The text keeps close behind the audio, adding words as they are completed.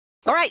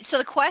All right, so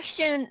the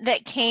question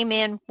that came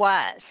in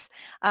was,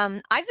 I've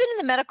been in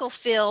the medical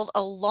field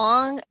a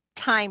long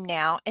time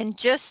now and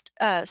just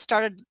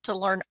started to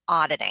learn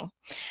auditing.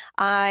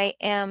 I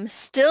am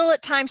still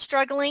at times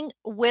struggling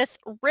with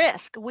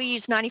risk. We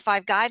use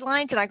 95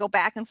 guidelines and I go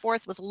back and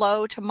forth with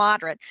low to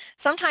moderate.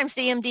 Sometimes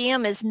the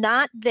MDM is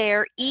not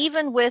there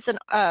even with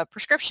a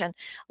prescription,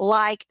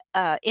 like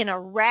in a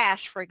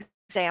rash, for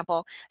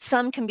example.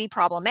 Some can be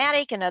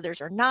problematic and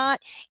others are not.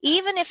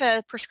 Even if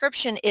a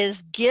prescription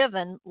is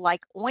given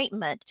like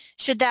ointment,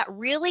 should that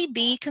really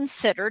be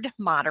considered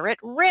moderate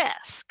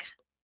risk?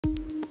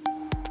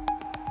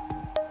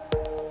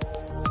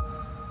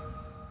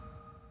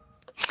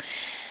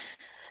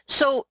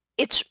 So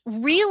it's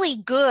really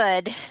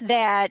good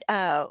that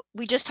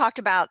we just talked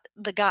about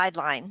the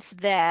guidelines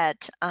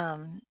that,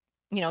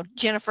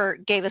 Jennifer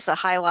gave us a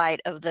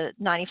highlight of the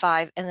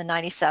 95 and the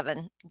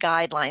 97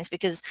 guidelines,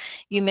 because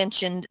you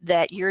mentioned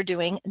that you're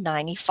doing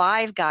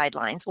 95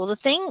 guidelines. Well, the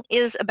thing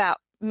is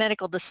about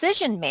medical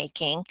decision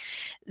making,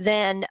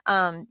 then,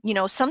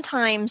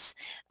 sometimes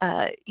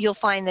you'll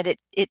find that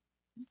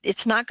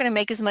it's not going to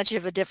make as much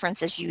of a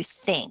difference as you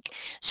think.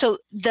 So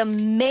the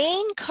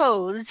main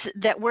codes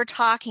that we're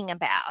talking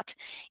about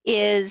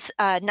is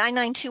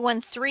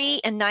 99213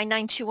 and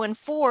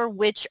 99214,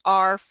 which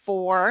are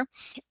for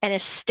an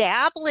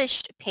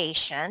established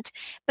patient.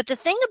 But the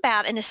thing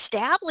about an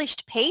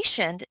established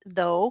patient,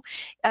 though,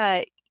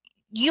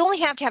 you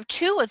only have to have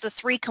 2 of the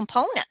 3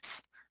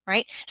 components,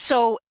 right?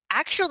 So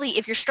actually,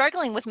 if you're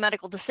struggling with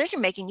medical decision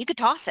making, you could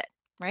toss it.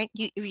 Right?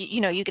 You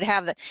could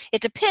have it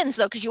depends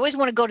though, because you always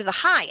want to go to the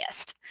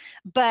highest,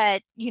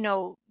 but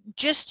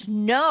just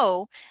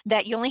know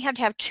that you only have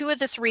to have 2 of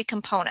the 3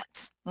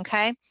 components.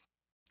 Okay.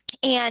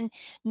 And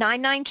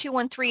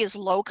 99213 is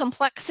low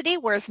complexity,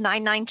 whereas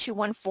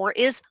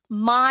 99214 is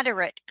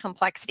moderate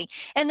complexity.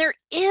 And there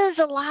is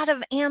a lot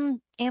of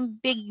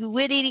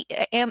ambiguity.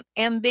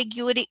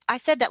 I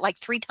said that like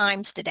 3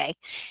 times today.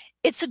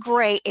 It's a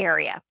gray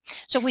area.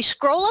 So if we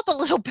scroll up a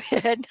little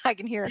bit, I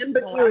can hear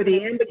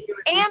ambiguity.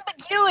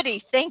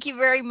 Thank you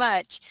very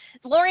much.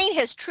 Laureen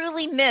has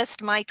truly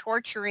missed my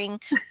torturing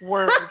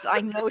words.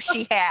 I know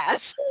she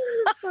has.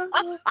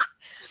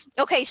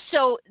 Okay,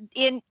 so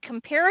in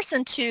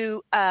comparison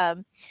to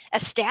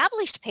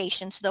established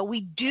patients, though,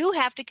 we do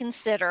have to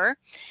consider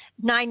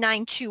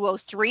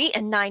 99203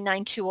 and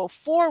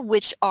 99204,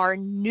 which are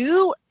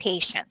new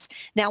patients.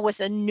 Now, with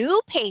a new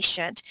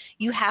patient,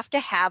 you have to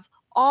have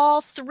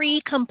all 3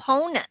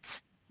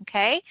 components,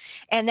 okay?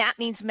 And that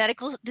means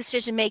medical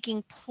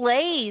decision-making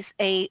plays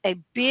a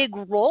big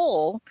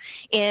role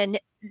in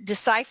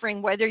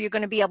deciphering whether you're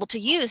going to be able to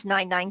use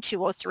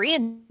 99203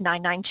 and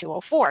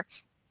 99204.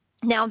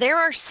 Now, there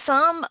are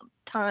some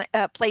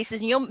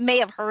places, and you may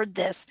have heard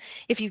this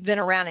if you've been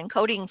around in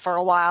coding for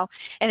a while,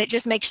 and it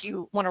just makes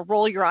you want to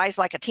roll your eyes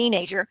like a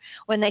teenager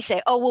when they say,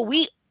 oh, well,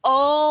 we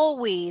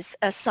always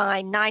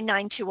assign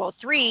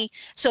 99203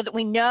 so that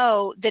we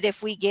know that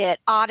if we get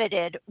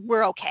audited,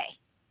 we're okay.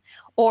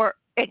 Or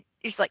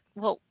it's like,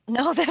 well,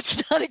 no,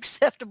 that's not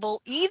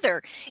acceptable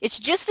either. It's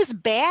just as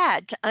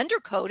bad to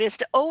undercode as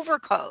to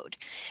overcode.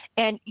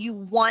 And you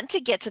want to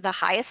get to the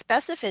highest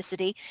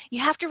specificity.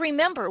 You have to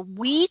remember,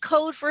 we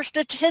code for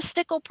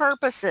statistical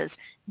purposes,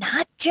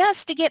 not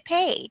just to get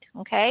paid,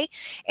 okay?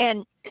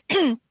 And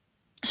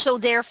so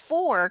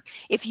therefore,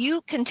 if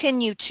you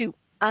continue to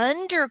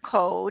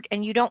undercode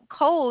and you don't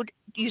code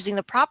using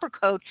the proper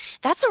code,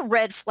 that's a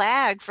red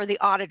flag for the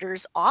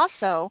auditors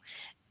also,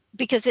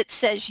 because it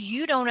says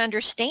you don't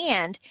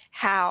understand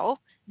how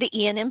the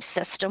E&M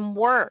system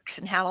works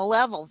and how to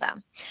level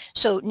them.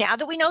 So now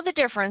that we know the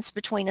difference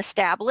between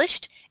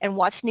established and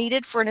what's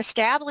needed for an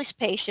established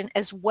patient,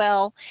 as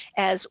well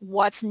as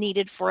what's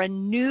needed for a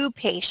new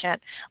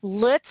patient,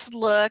 let's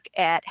look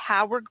at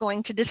how we're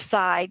going to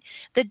decide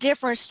the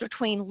difference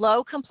between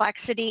low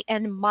complexity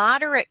and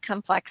moderate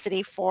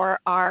complexity for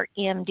our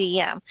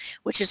MDM,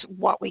 which is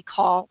what we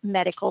call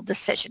medical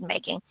decision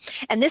making.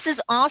 And this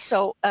is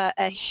also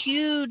a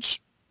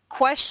huge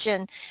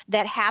question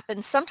that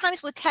happens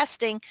sometimes with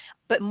testing,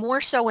 but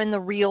more so in the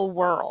real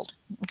world.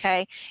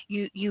 Okay,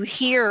 you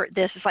hear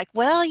this, it's like,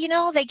 well,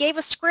 they gave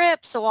a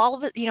script, so all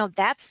of it,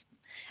 that's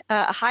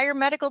a higher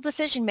medical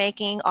decision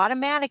making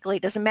automatically.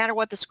 Doesn't matter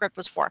what the script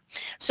was for.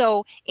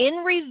 So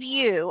in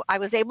review, I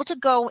was able to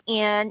go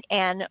in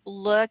and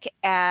look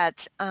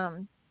at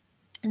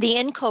the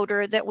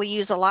encoder that we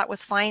use a lot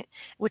with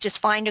which is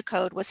find a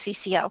code with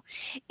CCO,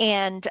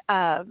 and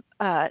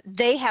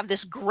they have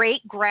this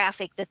great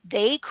graphic that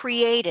they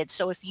created.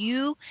 So if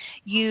you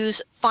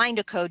use find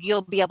a code,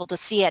 you'll be able to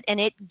see it, and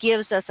it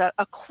gives us a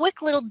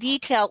quick little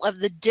detail of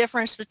the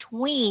difference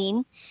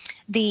between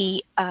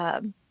the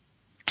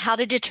how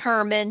to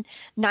determine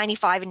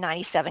 95 and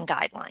 97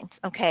 guidelines.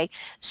 Okay,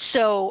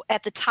 so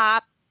at the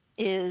top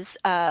is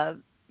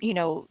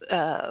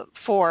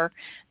for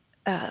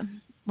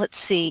let's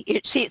see.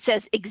 It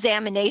says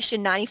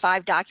examination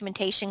 95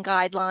 documentation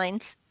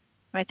guidelines.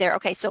 right there.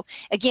 Okay, so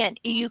again,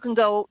 you can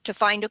go to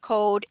find a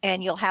code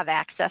and you'll have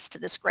access to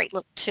this great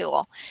little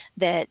tool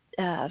that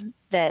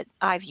that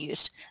I've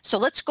used. So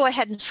let's go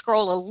ahead and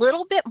scroll a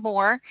little bit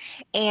more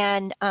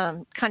and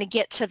kind of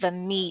get to the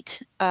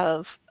meat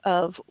of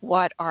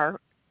what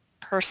our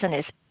person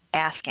is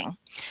asking.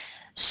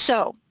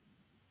 So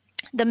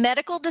the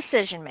medical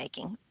decision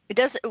making, it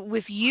does,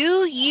 if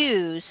you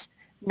use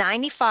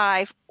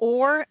 95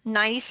 or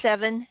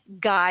 97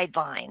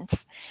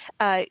 guidelines,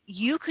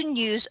 you can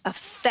use a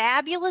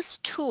fabulous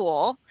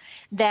tool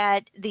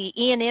that the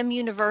E&M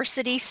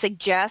University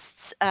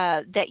suggests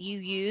that you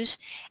use,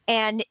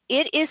 and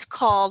it is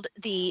called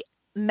the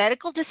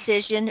Medical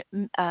Decision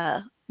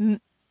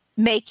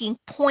Making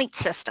Point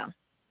System.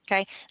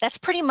 Okay, that's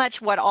pretty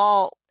much what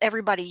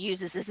everybody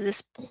uses, is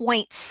this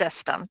point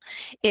system.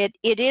 It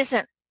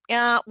isn't,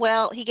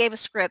 well, he gave a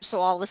script, so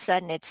all of a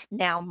sudden it's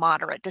now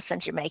moderate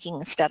decision making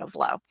instead of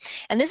low.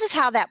 And this is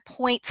how that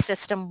point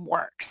system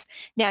works.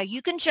 Now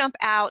you can jump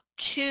out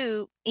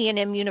to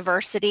E&M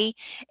University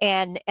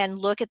and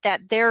look at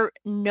that. They're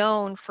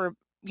known for,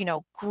 you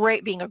know,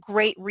 being a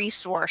great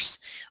resource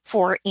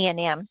for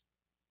E&M.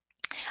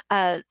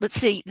 Let's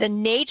see, the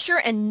nature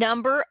and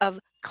number of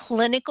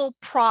clinical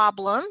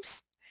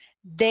problems,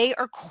 they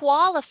are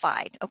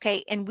qualified,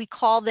 okay, and we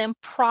call them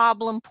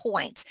problem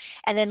points.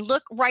 And then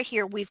look right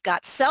here, we've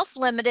got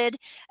self-limited,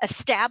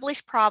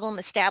 established problem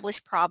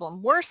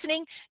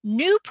worsening,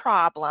 new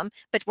problem,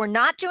 but we're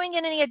not doing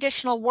any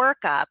additional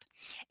workup,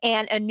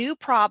 and a new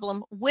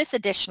problem with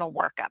additional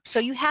workup. So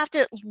you have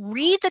to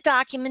read the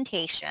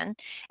documentation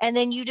and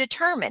then you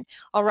determine,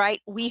 all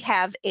right, we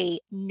have a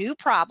new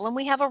problem,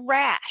 we have a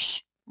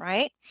rash,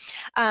 right?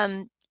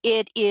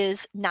 It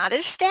is not an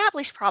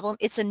established problem,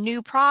 it's a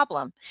new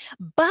problem,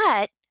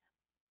 but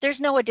there's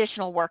no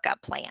additional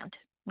workup planned.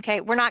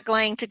 Okay, we're not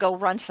going to go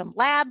run some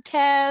lab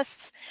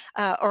tests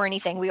or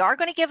anything. We are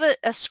going to give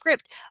a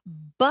script,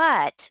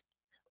 but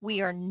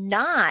we are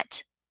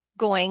not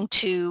going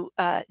to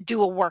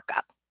do a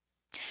workup.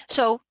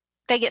 So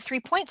they get 3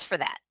 points for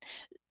that.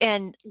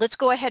 And let's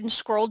go ahead and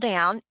scroll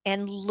down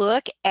and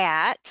look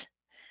at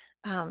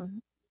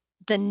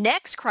the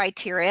next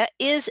criteria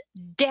is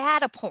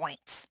data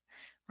points.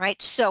 Right?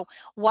 So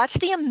what's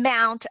the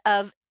amount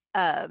of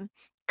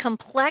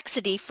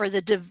complexity for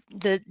the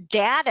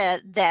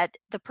data that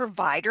the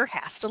provider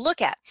has to look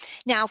at?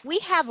 Now, if we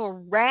have a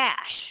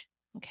rash,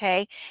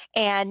 okay,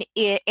 and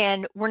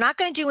we're not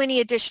going to do any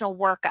additional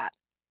workup,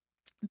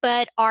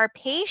 but our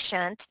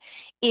patient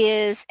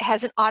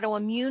has an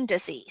autoimmune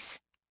disease,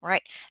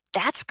 right?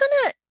 That's going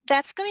to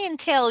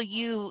entail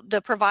you,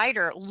 the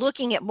provider,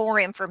 looking at more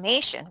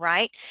information,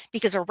 right?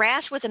 Because a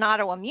rash with an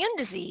autoimmune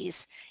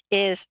disease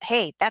is,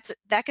 hey, that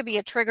could be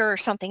a trigger or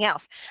something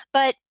else.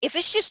 But if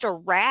it's just a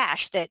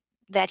rash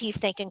that he's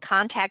thinking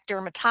contact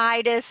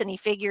dermatitis, and he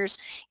figures,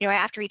 you know,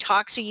 after he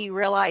talks to you, you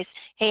realize,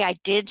 hey, I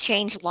did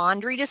change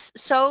laundry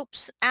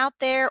soaps out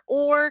there,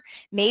 or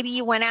maybe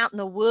you went out in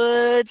the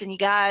woods and you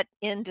got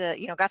into,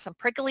 you know, got some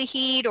prickly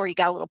heat, or you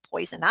got a little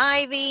poison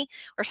ivy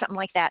or something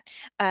like that.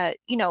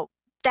 You know,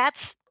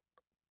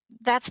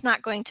 that's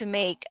not going to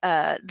make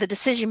the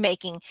decision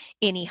making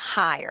any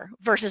higher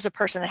versus a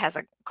person that has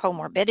a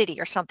comorbidity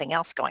or something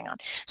else going on.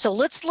 So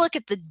let's look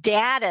at the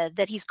data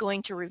that he's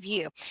going to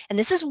review. And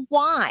this is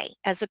why,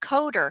 as a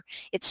coder,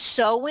 it's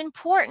so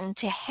important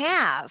to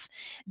have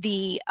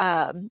the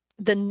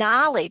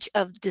knowledge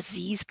of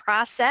disease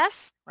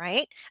process,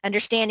 right?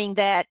 Understanding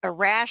that a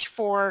rash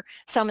for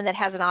someone that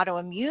has an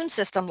autoimmune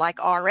system like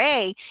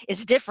RA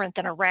is different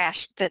than a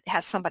rash that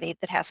has somebody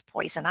that has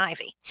poison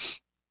ivy.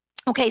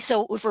 Okay,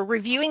 so if we're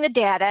reviewing the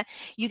data,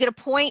 you get a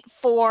point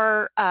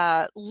for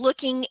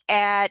looking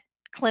at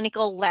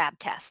clinical lab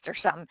tests or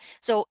something.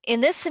 So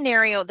in this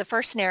scenario, the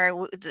first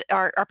scenario,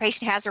 our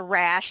patient has a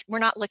rash. We're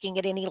not looking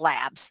at any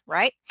labs,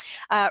 right?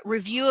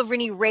 Review of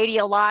any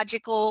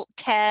radiological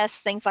tests,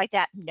 things like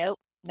that. Nope,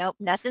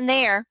 nothing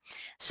there.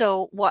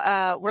 So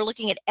we're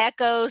looking at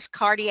echoes,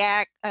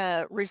 cardiac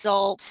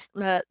results,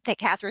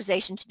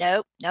 catheterizations.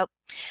 Nope.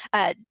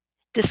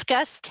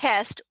 Discuss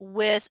test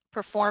with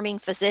performing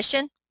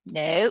physician.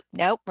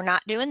 Nope, we're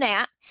not doing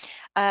that.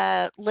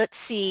 Let's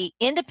see,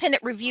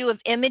 independent review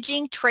of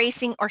imaging,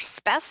 tracing, or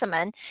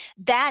specimen.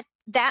 That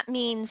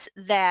means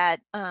that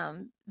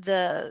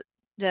the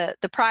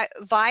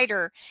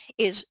provider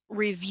is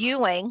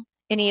reviewing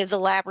any of the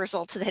lab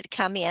results that had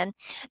come in.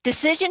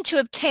 Decision to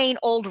obtain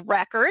old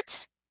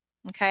records.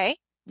 Okay.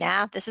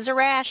 Now, this is a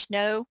rash,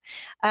 no.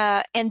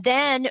 And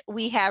then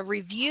we have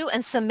review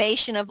and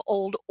summation of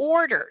old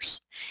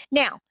orders.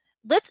 Now,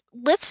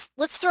 let's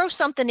throw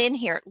something in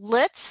here.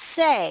 Let's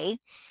say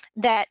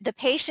that the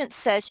patient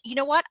says, you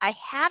know what, I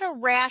had a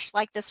rash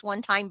like this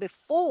one time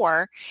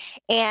before,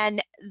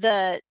 and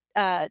the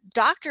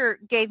doctor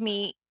gave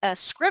me a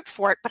script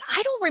for it, but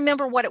I don't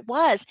remember what it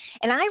was.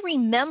 And I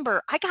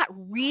remember I got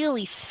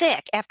really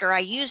sick after I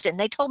used it, and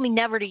they told me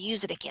never to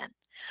use it again.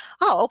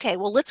 Oh, okay.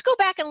 Well, let's go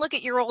back and look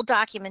at your old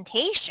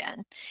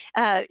documentation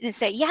and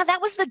say, yeah,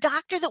 that was the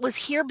doctor that was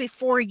here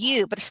before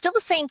you, but it's still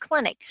the same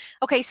clinic.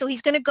 Okay, so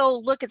he's going to go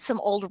look at some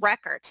old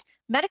records.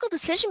 Medical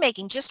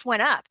decision-making just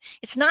went up.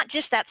 It's not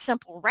just that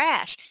simple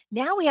rash.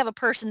 Now we have a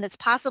person that's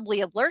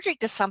possibly allergic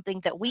to something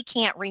that we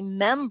can't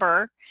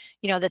remember,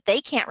 that they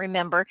can't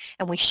remember,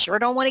 and we sure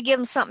don't want to give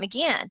them something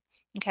again.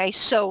 Okay,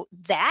 so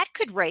that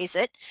could raise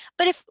it.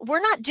 But if we're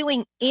not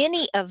doing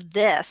any of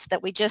this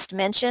that we just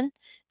mentioned,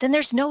 then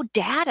there's no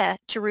data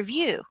to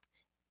review,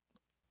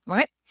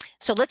 right?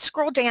 So let's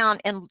scroll down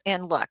and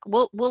look.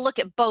 We'll look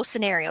at both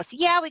scenarios.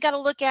 Yeah, we got to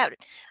look at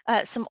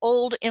some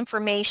old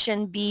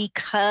information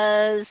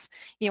because,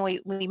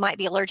 we might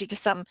be allergic to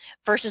some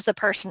versus the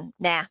person,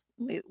 nah,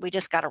 we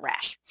just got a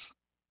rash.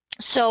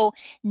 So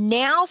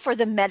now for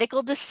the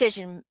medical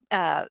decision,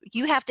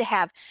 you have to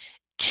have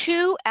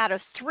 2 out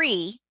of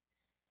 3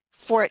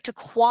 for it to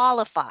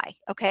qualify,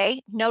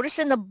 okay? Notice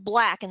in the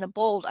black, in the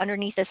bold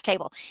underneath this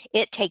table,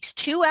 it takes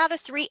 2 out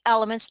of 3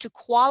 elements to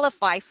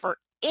qualify for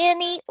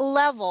any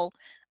level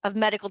of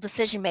medical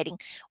decision-making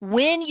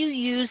when you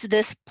use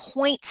this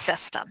point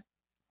system,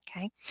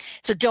 okay?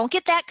 So don't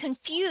get that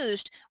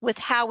confused with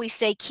how we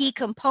say key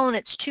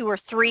components 2 or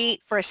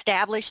 3 for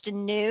established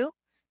and new,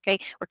 okay?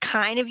 We're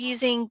kind of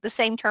using the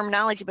same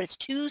terminology, but it's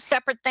 2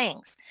 separate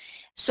things.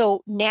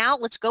 So now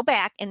let's go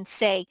back and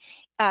say,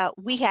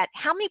 we had,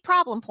 how many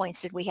problem points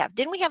did we have?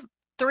 Didn't we have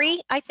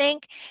 3, I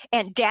think?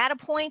 And data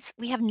points,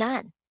 we have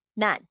none.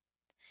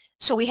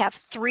 So we have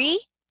 3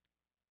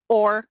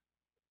 or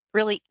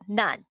really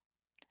none.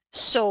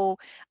 So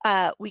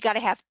we got to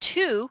have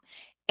 2,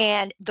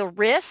 and the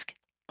risk,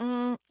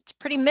 it's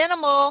pretty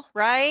minimal,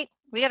 right?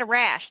 We got a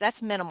rash,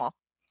 that's minimal.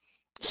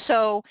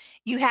 So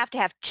you have to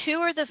have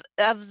 2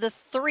 of the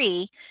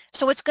 3.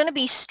 So it's going to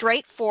be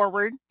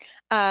straightforward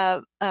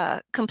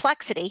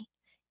complexity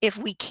if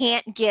we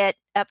can't get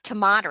up to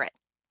moderate.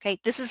 Okay,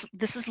 this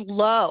is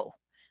low.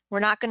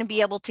 We're not going to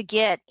be able to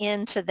get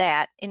into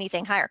that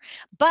anything higher.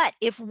 But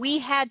if we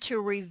had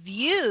to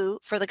review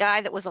for the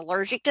guy that was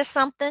allergic to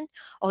something,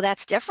 oh,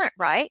 that's different,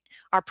 right?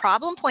 Our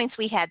problem points,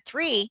 we had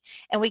 3,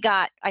 and we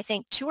got, I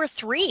think, 2 or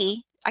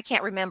 3. I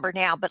can't remember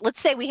now, but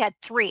let's say we had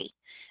 3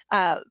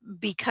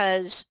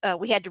 because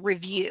we had to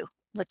review.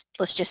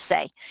 Let's just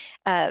say.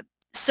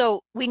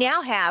 So we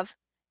now have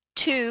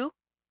 2,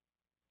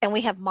 and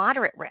we have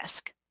moderate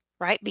risk,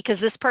 right? Because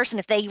this person,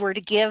 if they were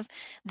to give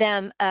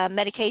them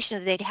medication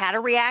that they'd had a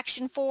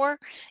reaction for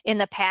in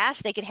the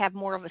past, they could have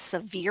more of a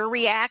severe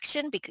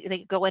reaction because they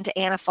could go into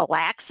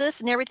anaphylaxis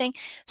and everything.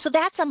 So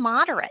that's a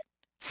moderate.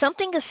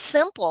 Something as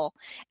simple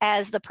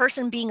as the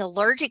person being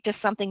allergic to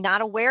something,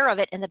 not aware of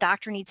it, and the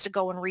doctor needs to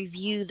go and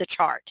review the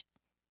chart,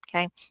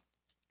 okay?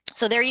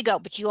 So there you go,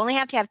 but you only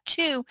have to have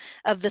 2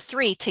 of the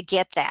 3 to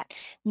get that.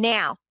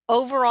 Now,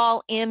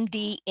 overall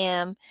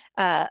MDM,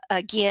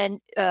 again,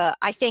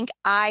 I think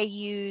I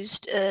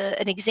used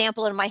an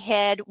example in my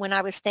head when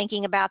I was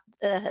thinking about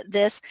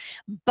this,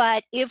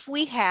 but if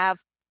we have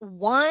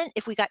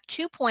if we got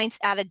 2 points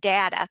out of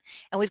data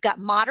and we've got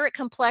moderate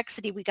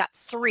complexity, we got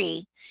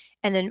 3,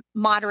 and then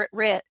moderate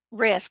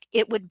risk,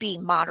 it would be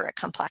moderate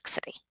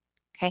complexity.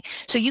 Okay,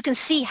 so you can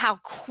see how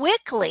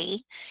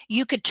quickly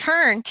you could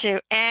turn to,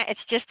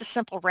 it's just a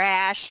simple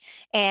rash,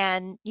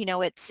 and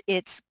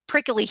it's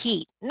prickly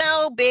heat,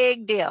 no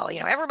big deal.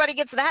 Everybody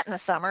gets that in the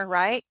summer,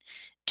 right?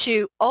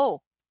 To,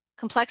 oh,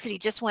 complexity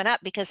just went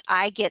up because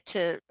I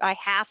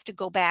have to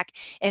go back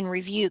and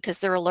review because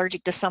they're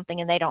allergic to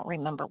something and they don't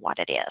remember what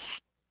it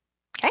is.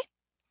 Okay,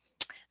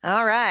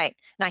 all right,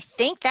 and I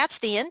think that's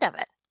the end of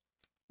it.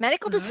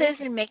 Medical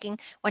decision making.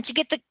 Once you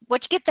get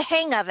the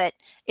hang of it,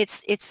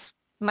 it's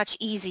much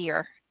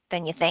easier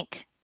than you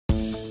think.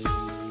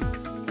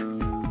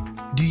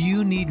 Do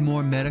you need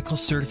more medical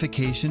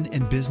certification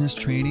and business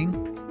training?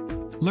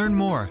 Learn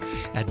more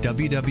at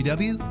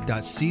www.cco.us.